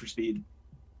speed for speed,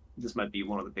 this might be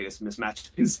one of the biggest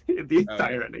mismatches in the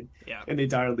entire inning. Yeah, in the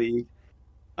entire league.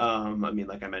 I mean,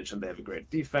 like I mentioned, they have a great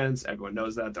defense. Everyone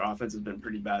knows that their offense has been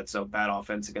pretty bad. So bad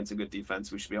offense against a good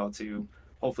defense, we should be able to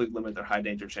hopefully limit their high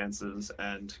danger chances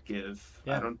and give.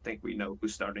 I don't think we know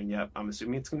who's starting yet. I'm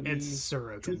assuming it's going to be. It's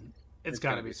Sorokin. It's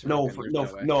got to be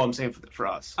Sorokin. No. I'm saying for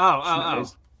us. Oh.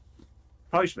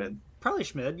 Probably Schmid. Probably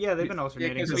Schmid. Yeah, they've been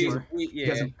alternating before.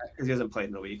 Because he hasn't played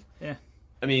in a week. Yeah.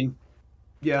 I mean,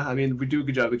 we do a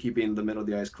good job of keeping the middle of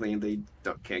the ice clean. They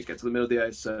can't get to the middle of the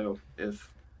ice, so if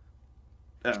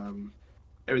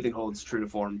everything holds true to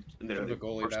form, and they're the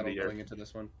goalie battle going into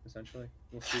this one, essentially.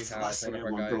 We'll see how one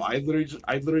of our guys.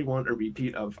 I literally want a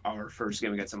repeat of our first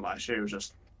game against them last year. It was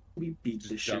just we beat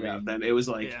the shit out of them. It was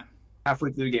like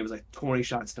halfway through the game, it was like 20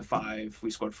 shots to 5. We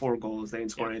scored 4 goals. They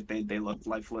didn't score anything. They looked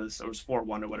lifeless. It was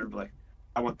 4-1 or whatever. But like,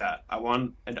 I want that. I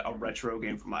want a retro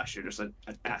game from last year, just an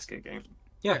ass kick game.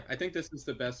 Yeah, I think this is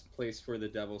the best place for the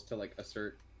Devils to like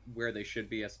assert where they should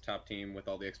be as a top team with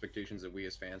all the expectations that we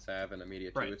as fans have and the media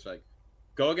too. Right. It's like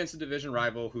go against a division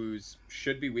rival who's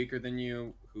should be weaker than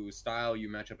you, whose style you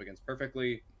match up against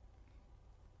perfectly.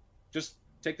 Just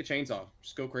take the chains off.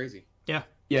 Just go crazy.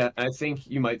 Yeah, I think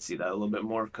you might see that a little bit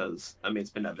more because I mean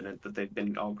it's been evident that they've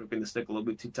been all gripping the stick a little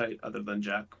bit too tight. Other than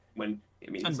Jack,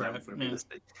 he's never gripping the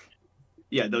stick.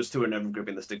 Yeah, those two are never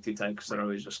gripping the stick too tight because they're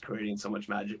always just creating so much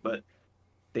magic. But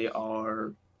they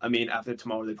are. I mean, after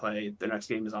tomorrow they play. Their next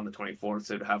game is on the 24th,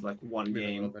 so to have like one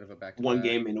game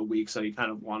in a week. So you kind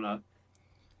of want to.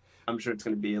 I'm sure it's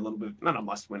going to be a little bit not a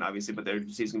must win, obviously, but their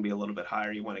season's going to be a little bit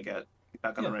higher. You want to get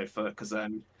back on the right foot because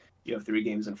then you have 3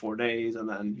 games in 4 days, and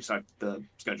then the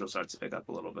schedule starts to pick up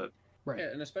a little bit. Right. Yeah,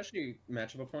 and especially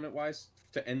matchup opponent wise,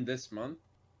 to end this month,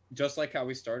 just like how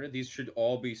we started, these should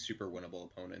all be super winnable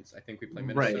opponents. I think we play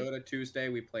Minnesota Tuesday,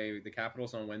 we play the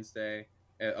Capitals on Wednesday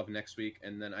of next week,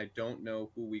 and then I don't know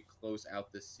who we close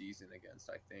out this season against.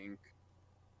 I think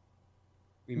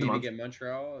we maybe get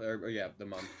Montreal, the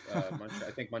month.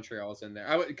 I think Montreal's in there.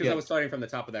 I was starting from the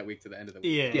top of that week to the end of the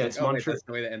week. Yeah, it's Montreal. That's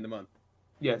the way to end the month.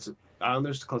 Yeah, it's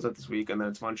Islanders to close out this week, and then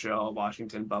it's Montreal,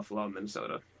 Washington, Buffalo, and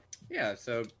Minnesota. Yeah,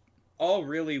 so all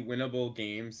really winnable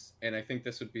games, and I think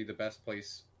this would be the best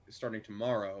place starting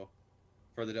tomorrow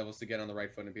for the Devils to get on the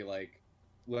right foot and be like,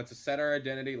 let's set our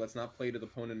identity. Let's not play to the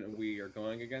opponent that we are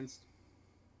going against.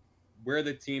 We're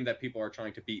the team that people are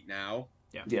trying to beat now,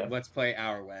 Yeah. Let's play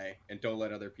our way and don't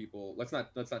let other people. Let's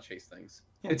not chase things.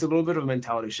 It's a little bit of a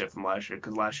mentality shift from last year,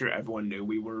 because last year everyone knew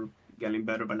we were getting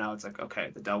better, but now it's like, okay,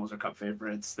 the Devils are cup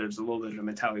favorites. There's a little bit of a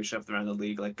mentality shift around the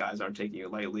league. Like, guys aren't taking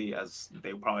it lightly, as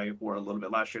they probably were a little bit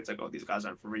last year. It's like, oh, these guys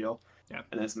aren't for real. Yeah.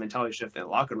 And it's a mentality shift in the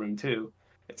locker room too.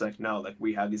 It's like, no, like,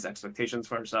 we have these expectations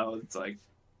for ourselves. It's like,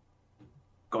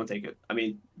 go and take it. I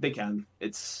mean, they can.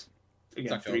 It's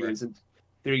again, three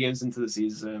games into the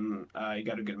season. You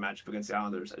got a good matchup against the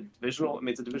Islanders.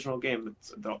 It's a divisional game.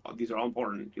 These are all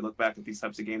important. You look back at these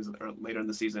types of games later in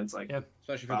the season, it's like,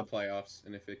 especially for the playoffs,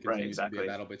 and if it continues to be a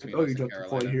battle between you us and dropped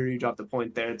Carolina. the point here, you dropped the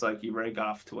point there. It's like you already got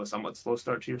off to a somewhat slow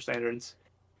start to your standards.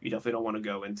 You definitely don't want to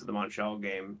go into the Montreal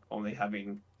game only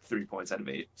having 3 points out of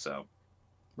 8. So,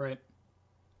 right,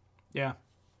 yeah.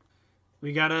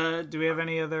 We gotta. Do we have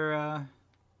any other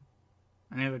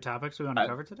topics we want to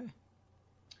cover today?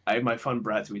 I have my fun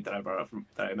Brad tweet that I brought up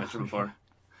that I mentioned before.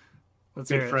 Let's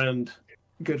hear it.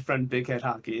 Good friend, Big Head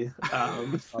Hockey. I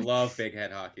love Big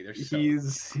Head Hockey.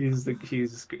 He's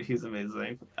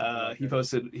amazing. He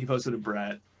posted a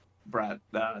Brad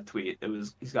tweet.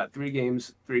 He's got 3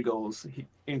 games, 3 goals.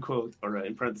 In quote or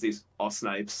in parentheses, all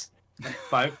snipes.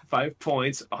 5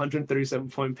 points, 137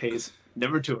 point pace,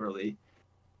 never too early.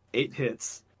 8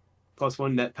 hits,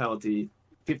 +1 net penalty,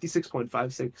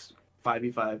 56.56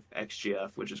 5v5 xGF,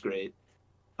 which is great.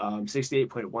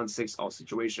 68.16 all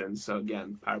situations. So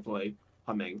again, power play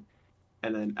humming,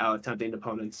 and then out attempting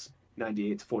opponents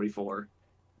 98-44.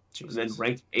 Jesus.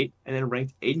 And then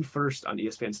ranked 81st on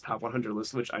ESPN's top 100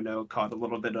 list, which I know caught a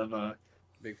little bit of a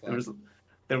big flag.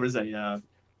 There was a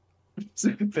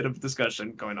bit of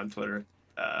discussion going on Twitter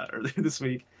earlier this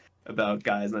week about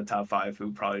guys in the top 5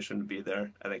 who probably shouldn't be there.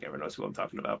 I think everyone knows who I'm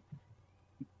talking about.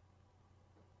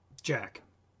 Jack.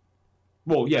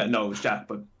 Well, yeah, no, it was Jack,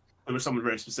 but there was someone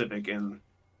very specific and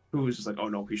who was just like, oh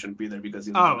no, he shouldn't be there because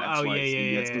he's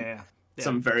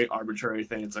some very arbitrary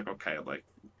thing. It's like,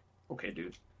 okay,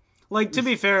 dude. Like, to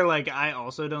be fair, like, I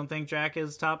also don't think Jack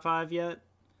is top 5 yet.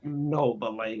 No,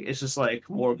 but like, it's just like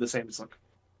more of the same. It's like,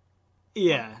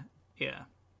 yeah.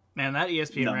 Man, that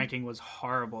ESPN ranking was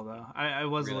horrible, though. I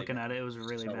was really looking at it. It was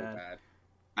really bad.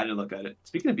 I didn't look at it.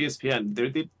 Speaking of ESPN,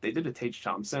 they did a Tage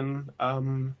Thompson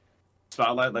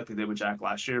spotlight like they did with Jack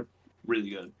last year. Really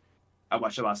good. I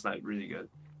watched it last night. Really good.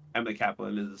 Emily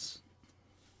Kaplan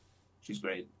she's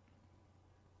great.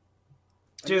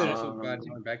 Dude, I'm also glad,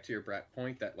 going back to your Brett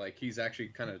point, that like he's actually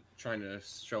kind of trying to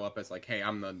show up as like, hey,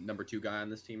 I'm the number 2 guy on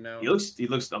this team now. He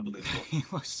looks unbelievable. He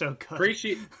looks so good.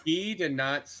 He did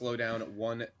not slow down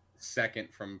 1 second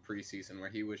from preseason, where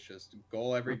he was just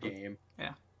goal every game.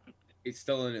 Yeah, it's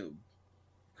still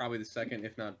probably the second,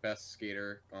 if not best,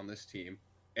 skater on this team.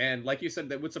 And like you said,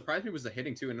 that what surprised me was the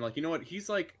hitting too. And like, you know what? He's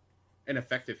like an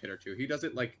effective hitter too. He does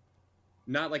it like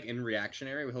not like in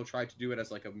reactionary, but he'll try to do it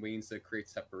as like a means to create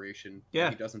separation. Yeah,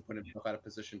 he doesn't put himself out of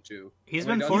position too. He's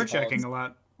been forechecking a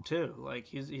lot too. Like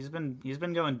he's been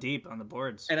going deep on the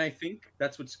boards. And I think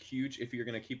that's what's huge if you're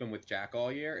going to keep him with Jack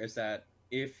all year, is that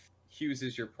if Hughes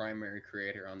is your primary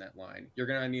creator on that line, you're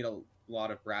going to need a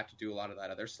lot of Brat to do a lot of that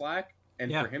other slack. And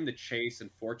for him to chase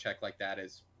and forecheck like that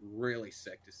is really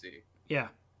sick to see. Yeah.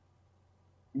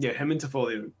 Yeah, him and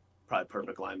Toffoli are probably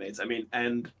perfect line mates. I mean,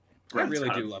 and Brat's I really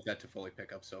do love that Toffoli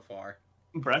pickup so far.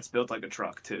 Brat's built like a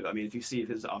truck too. I mean, if you see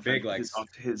his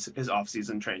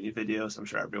off-season training videos, I'm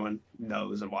sure everyone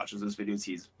knows and watches those videos.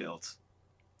 He's built,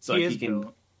 so he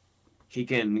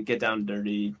can get down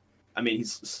dirty. I mean,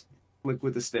 he's slick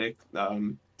with the stick,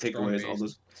 takeaways,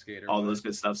 all those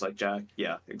good stuffs like Jack.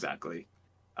 Yeah, exactly.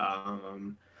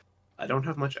 I don't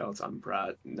have much else on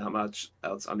Brat. Not much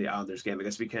else on the Islanders game. I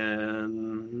guess we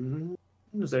can.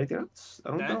 Is there anything else? I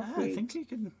don't know. I think we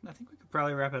could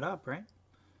probably wrap it up, right?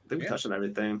 I think we touched on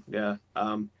everything. Yeah.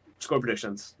 Score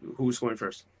predictions. Who's scoring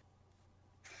first?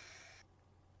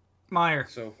 Meyer.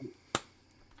 So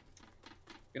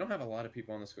we don't have a lot of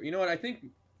people on the score. You know what? I think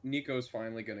Nico's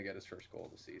finally going to get his first goal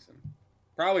of the season.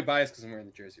 Probably biased because I'm wearing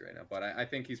the jersey right now, but I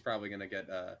think he's probably going to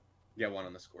get one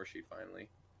on the score sheet finally.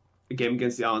 The game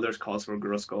against the Islanders calls for a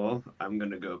gross goal. I'm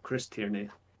going to go Chris Tierney.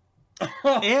 Ew!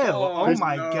 Oh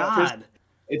my God!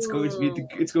 It's going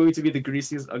to be the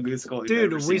greasiest, ugliest goal.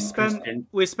 Dude, we spent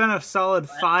a solid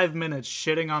 5 minutes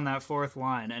shitting on that fourth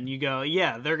line, and you go,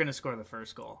 yeah, they're going to score the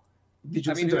first goal. Did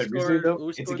you who scored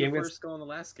the first goal in the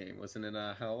last game? Wasn't it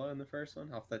Halla in the first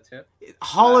one off that tip?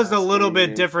 Halla's a little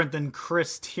bit different than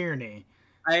Chris Tierney.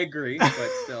 I agree, but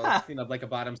still, like a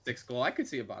bottom 6 goal. I could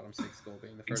see a bottom 6 goal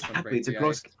being the first one. It's a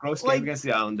gross game against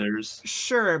the Islanders.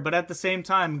 Sure, but at the same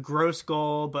time, gross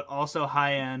goal, but also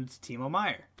high end Timo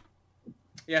Meyer.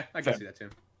 Yeah, I can see that too.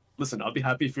 Listen, I'll be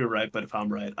happy if you're right, but if I'm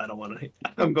right, I don't want to.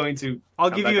 I'm going to. I'll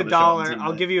give you $1.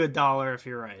 I'll give you $1 if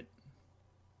you're right.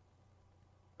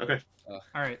 Okay. All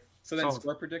right. So then,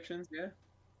 score predictions, yeah.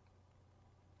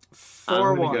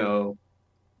 4-1. Go.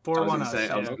 4-1 us.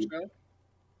 Yeah.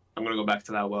 I'm gonna go back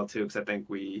to that well too, because I think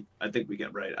we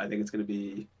get right. I think it's gonna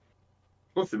be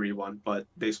 3-1, but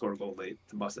they score a goal late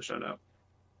to bust the shutout.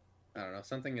 I don't know.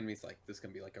 Something in me is like this is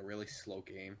gonna be like a really slow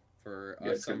game for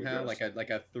us somehow, like a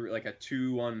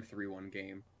 2-1, 3-1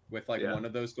 game with one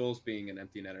of those goals being an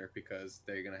empty netter because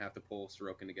they're gonna have to pull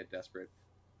Sorokin to get desperate.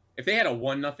 If they had a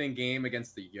 1-0 game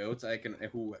against the Yotes,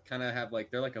 who kind of have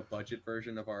they're like a budget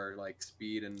version of our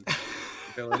speed and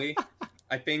ability.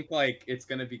 I think it's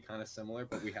gonna be kind of similar,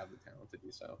 but we have the talent to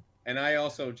do so. And I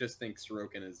also just think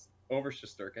Sorokin is over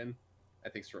Shesterkin. I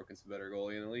think Sorokin's the better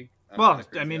goalie in the league.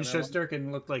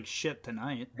 Shesterkin looked like shit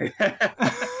tonight.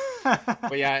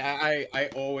 But yeah, I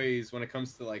always, when it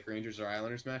comes to Rangers or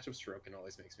Islanders matchups, Sorokin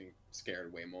always makes me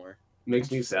scared way more.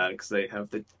 Makes me sad because they have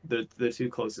the two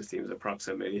closest teams at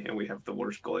proximity, and we have the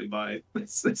worst goalie by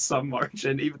some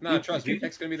margin. Trust me,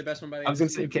 Vitek's gonna be the best one by the end. I was gonna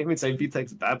say, you can't even say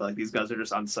Vitek's bad, but these guys are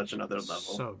just on such another level.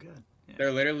 So good. Yeah.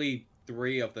 They're literally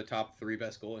 3 of the top 3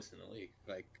 best goalies in the league.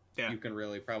 You can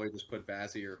really probably just put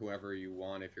Vazzy or whoever you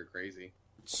want if you're crazy.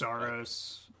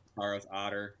 Saros,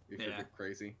 Otter if you're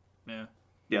crazy. Yeah.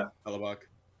 Hellebuck.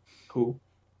 Who?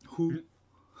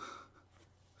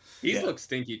 He's looked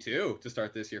stinky too to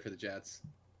start this year for the Jets.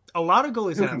 A lot of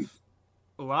goalies have.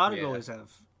 Goalies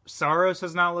have. Saros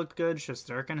has not looked good.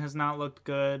 Shesterkin has not looked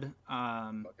good.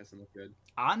 Buck hasn't looked good.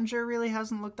 Ottinger really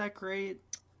hasn't looked that great.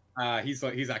 He's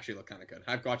actually looked kind of good.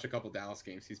 I've watched a couple Dallas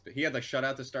games. He had the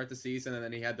shutout to start the season, and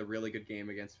then he had the really good game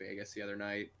against Vegas the other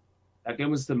night. That game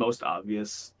was the most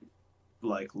obvious,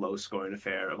 low scoring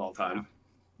affair of all time.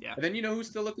 Yeah. And then who's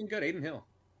still looking good? Aiden Hill.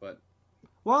 But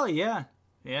yeah.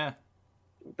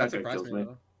 That surprised me.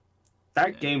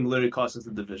 That game literally cost us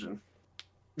the division.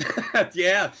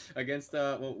 Yeah, against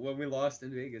when we lost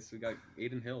in Vegas, we got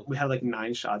Aiden Hill. We had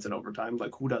 9 shots in overtime.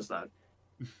 Who does that?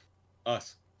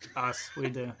 Us, we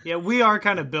do. Yeah, we are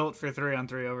kind of built for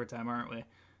 3-on-3 overtime, aren't we?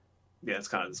 Yeah, it's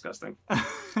kind of disgusting.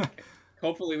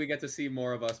 Hopefully, we get to see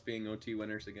more of us being OT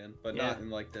winners again, but not in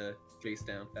the chase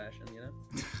down fashion,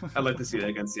 I'd like to see that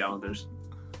against the Islanders.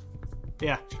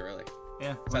 Yeah, surely.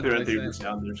 Yeah, is that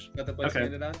the place we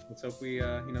ended on? Let's hope we, get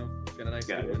a nice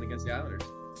win against the Islanders.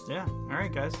 Yeah. All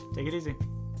right, guys, take it easy.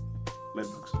 Later,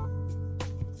 folks.